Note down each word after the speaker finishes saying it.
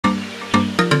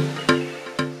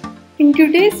In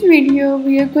today's video,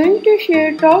 we are going to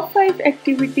share top 5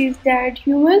 activities that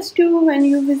you must do when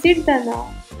you visit Da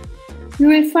Nang. You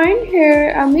will find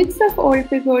here a mix of old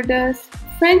pagodas,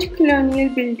 French colonial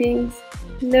buildings,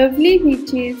 lovely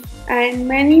beaches, and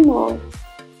many more.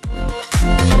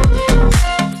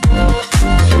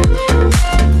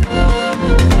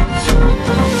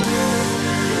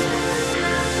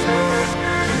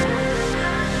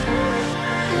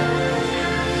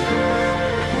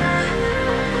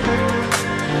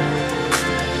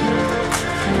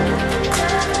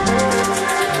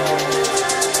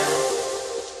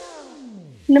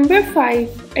 Number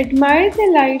 5. Admire the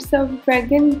lights of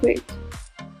Dragon Bridge.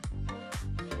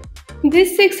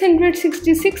 This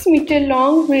 666-meter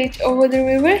long bridge over the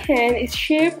River Han is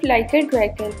shaped like a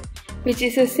dragon, which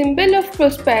is a symbol of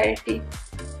prosperity.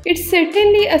 It's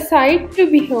certainly a sight to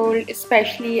behold,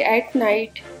 especially at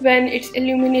night when it's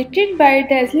illuminated by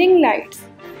dazzling lights.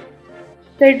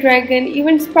 The dragon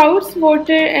even spouts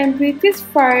water and breathes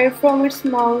fire from its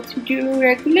mouth during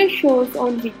regular shows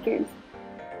on weekends.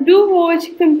 Do watch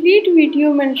complete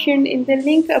video mentioned in the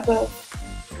link above.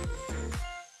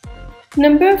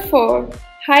 Number 4.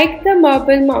 Hike the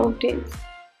Marble Mountains.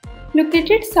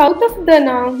 Located south of Da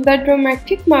Nang, the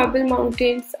dramatic Marble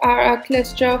Mountains are a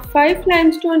cluster of 5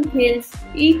 limestone hills,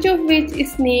 each of which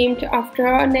is named after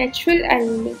a natural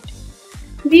element.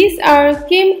 These are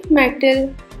Kim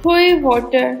Metal, Thuy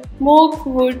Water, Mok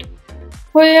Wood,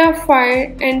 Hoi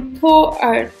Fire, and Thuy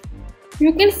Earth.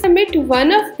 You can summit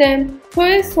one of them,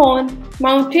 Hoi An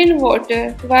Mountain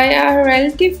Water, via a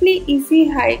relatively easy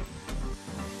hike.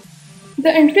 The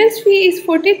entrance fee is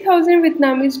 40,000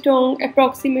 Vietnamese dong,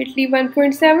 approximately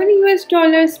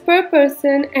 $1.7 per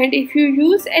person, and if you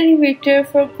use elevator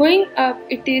for going up,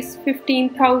 it is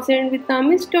 15,000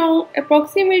 Vietnamese dong,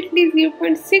 approximately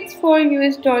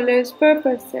 $0.64 per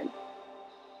person.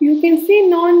 You can see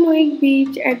Non Ngoc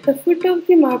Beach at the foot of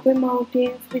the Marble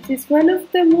Mountains, which is one of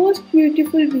the most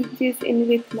beautiful beaches in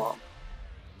Vietnam.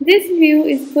 This view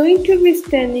is going to be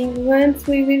stunning once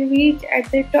we will reach at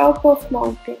the top of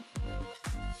mountain.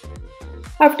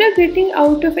 After getting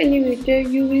out of elevator,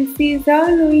 you will see Gia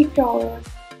Lui Tower.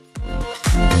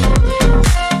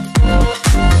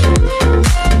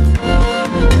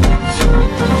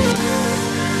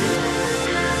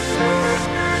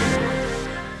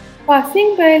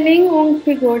 Passing by Ling Ong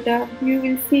Pagoda, you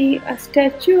will see a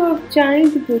statue of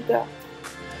giant Buddha.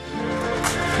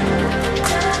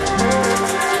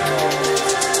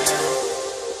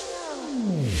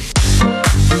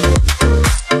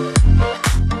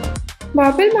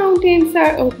 Marble Mountains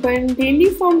are open daily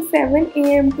from 7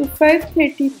 am to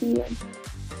 5:30 pm.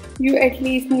 You at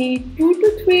least need 2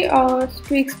 to 3 hours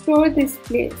to explore this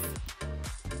place.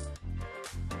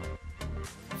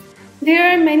 There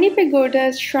are many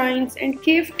pagodas, shrines, and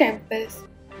cave temples.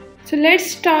 So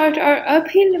let's start our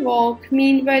uphill walk,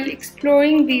 meanwhile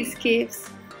exploring these caves.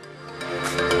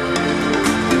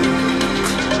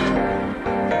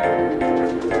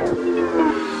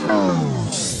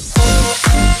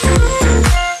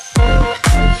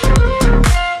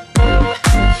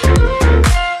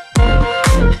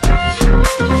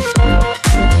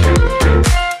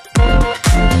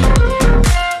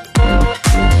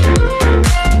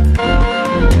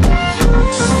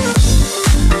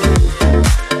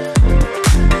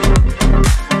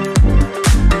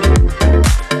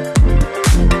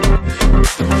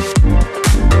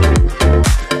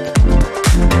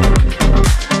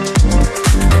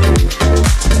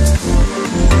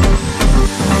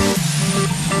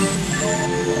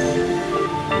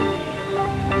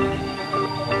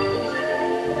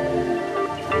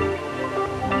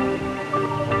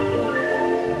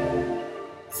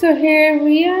 So here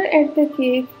we are at the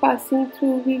cave. Passing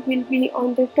through, we will be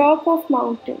on the top of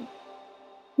mountain.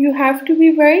 You have to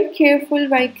be very careful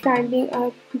while climbing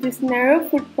up this narrow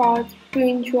footpath to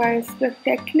enjoy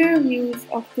spectacular views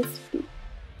of the city.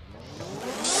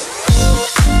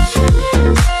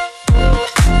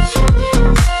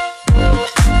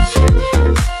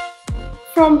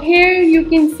 From here you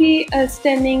can see a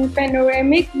stunning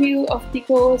panoramic view of the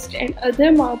coast and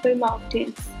other marble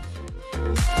mountains.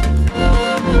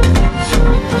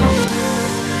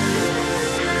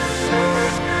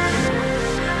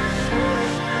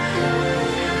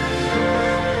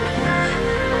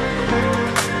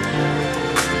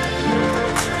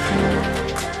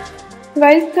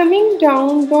 While coming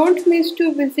down, don't miss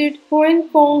to visit Hoi An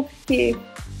cave.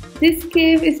 This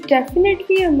cave is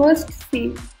definitely a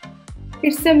must-see.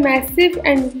 It's a massive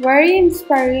and very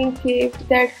inspiring cave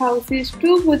that houses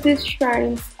 2 Buddhist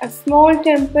shrines, a small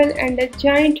temple, and a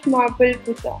giant marble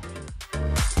Buddha.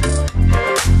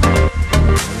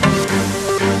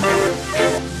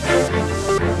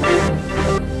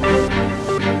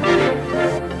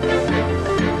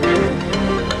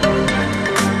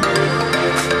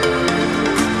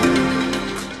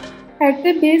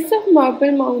 base of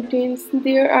Marble Mountains,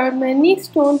 there are many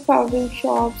stone carving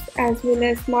shops as well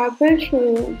as marble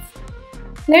showrooms.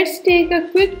 Let's take a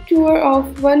quick tour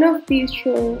of one of these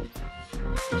showrooms.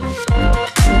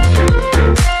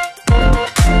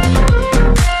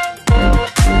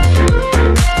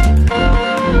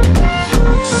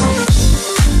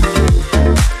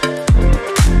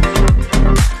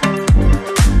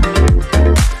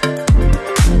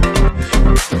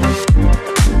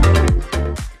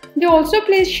 They also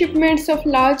place shipments of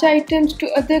large items to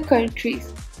other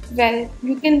countries. Well,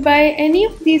 you can buy any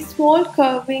of these small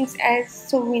carvings as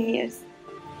souvenirs.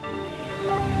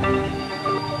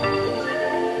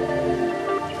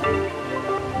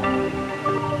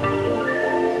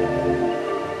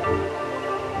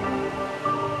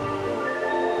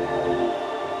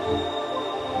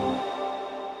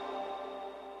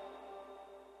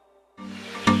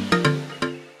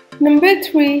 Number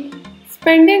 3.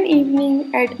 Spend an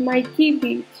evening at Khe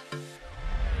Beach.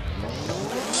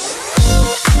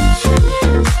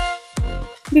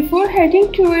 Before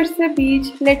heading towards the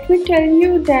beach, let me tell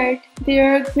you that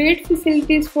there are great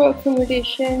facilities for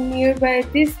accommodation nearby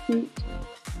this beach.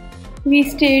 We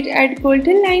stayed at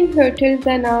Golden Line Hotel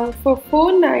Da Nang for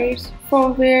 4 nights,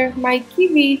 from where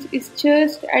Khe Beach is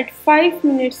just at 5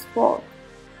 minutes walk.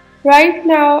 Right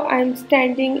now I am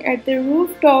standing at the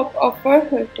rooftop of our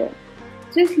hotel.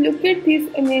 Just look at these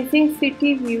amazing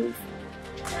city views.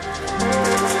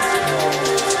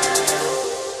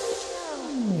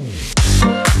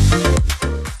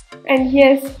 And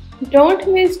yes, don't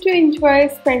miss to enjoy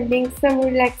spending some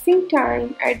relaxing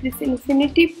time at this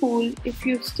infinity pool if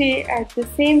you stay at the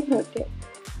same hotel.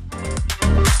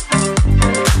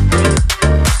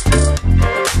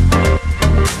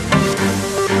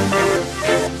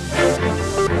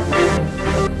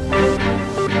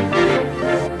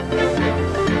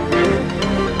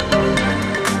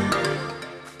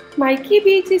 Khe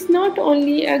Beach is not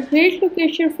only a great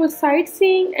location for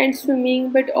sightseeing and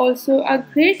swimming, but also a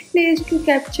great place to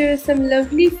capture some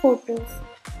lovely photos.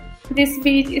 This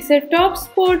beach is a top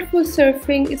spot for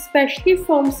surfing, especially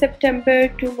from September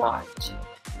to March.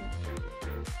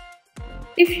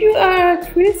 If you are a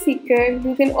thrill seeker,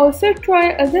 you can also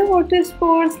try other water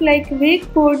sports like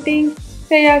wakeboarding,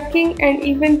 kayaking, and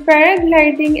even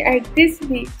paragliding at this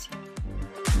beach.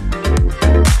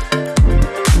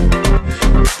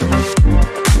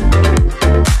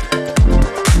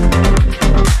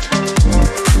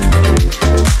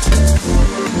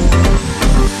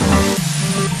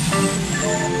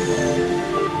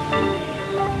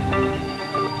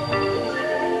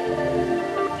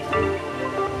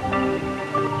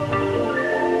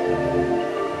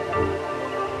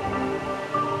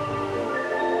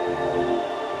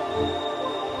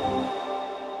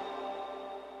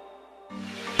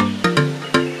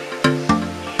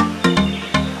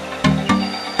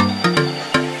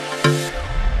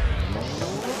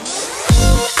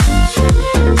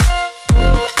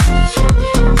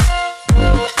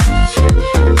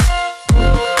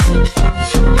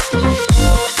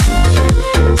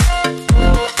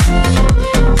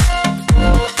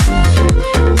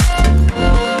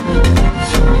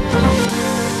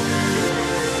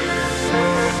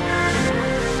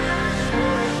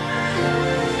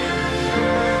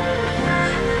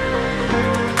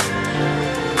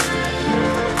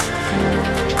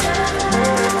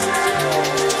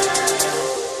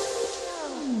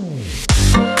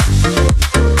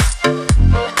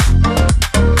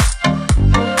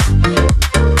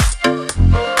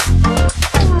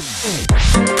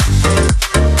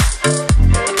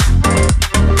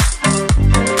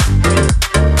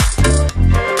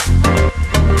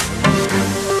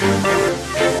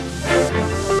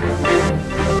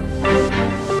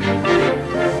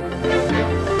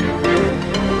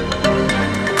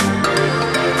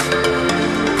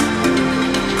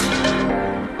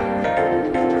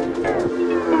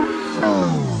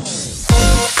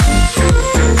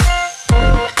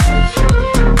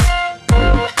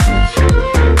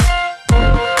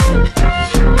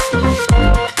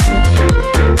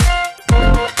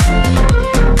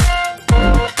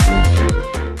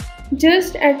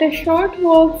 Just at a short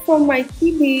walk from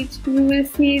Khe Beach, you will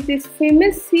see this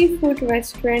famous seafood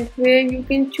restaurant where you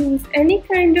can choose any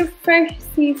kind of fresh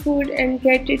seafood and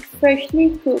get it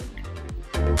freshly cooked.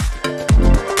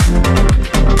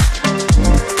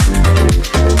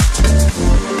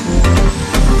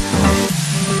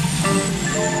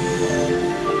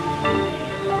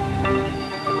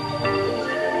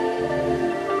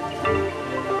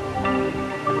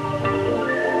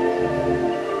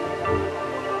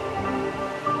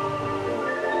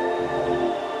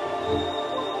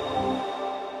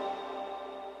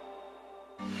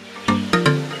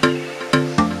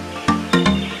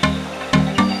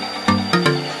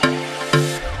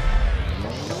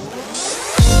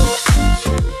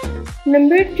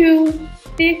 Number 2.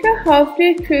 Take a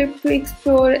half-day trip to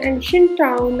explore ancient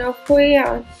town of Hoi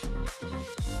An.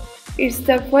 It's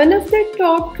one of the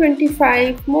top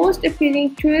 25 most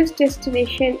appealing tourist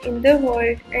destinations in the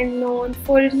world and known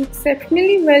for its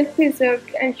exceptionally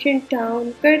well-preserved ancient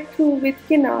town cut through with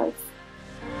canals.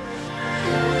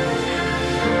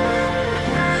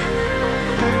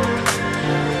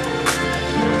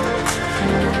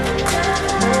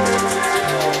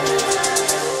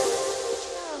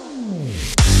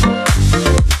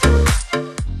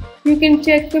 You can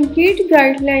check complete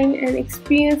guideline and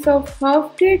experience of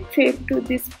half-day trip to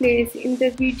this place in the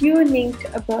video linked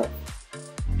above.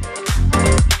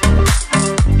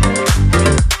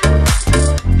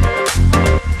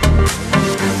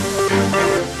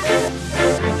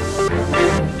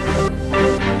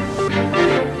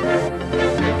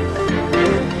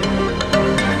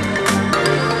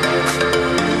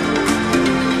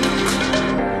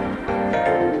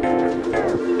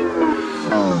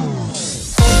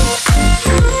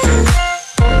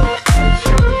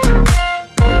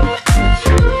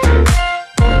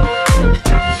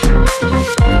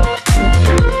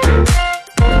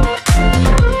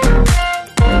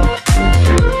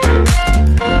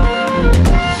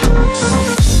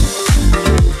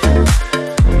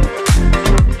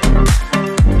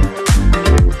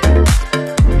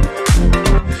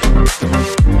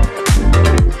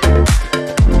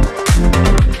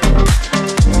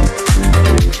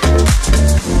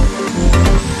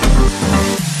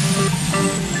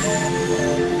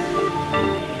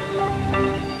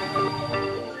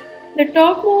 The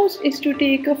topmost is to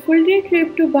take a full-day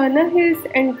trip to Bana Hills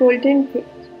and Golden Bridge.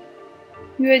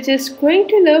 You are just going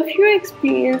to love your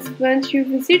experience once you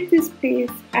visit this place,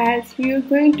 as you are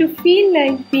going to feel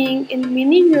like being in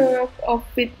mini Europe of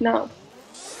Vietnam.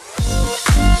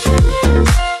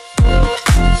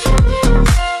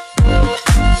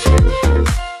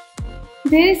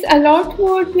 There is a lot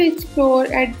more to explore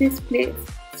at this place,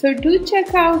 so do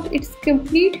check out its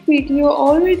complete video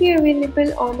already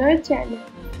available on our channel.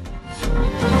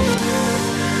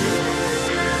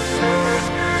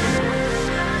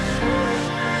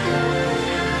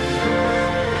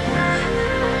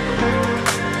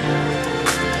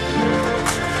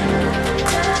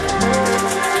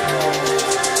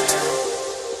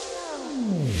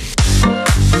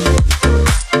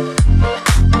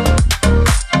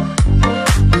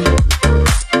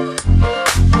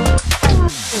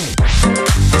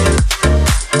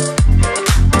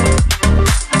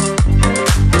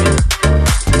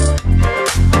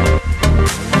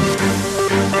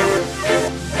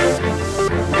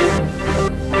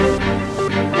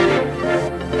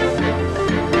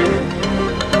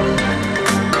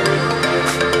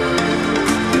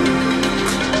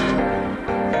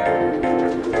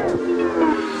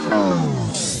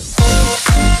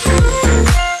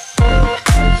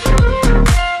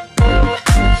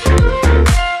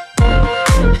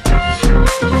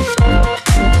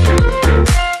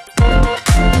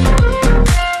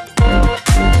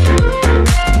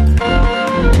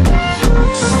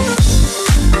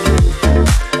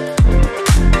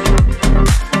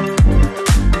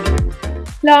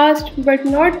 Last but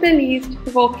not the least,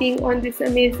 walking on this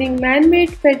amazing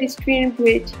man-made pedestrian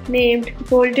bridge named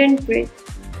Golden Bridge.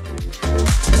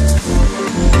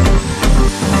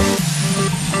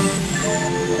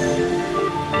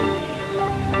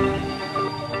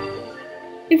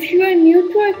 If you are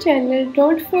new to our channel,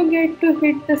 don't forget to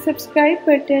hit the subscribe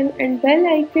button and bell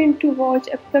icon to watch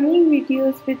upcoming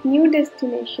videos with new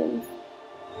destinations.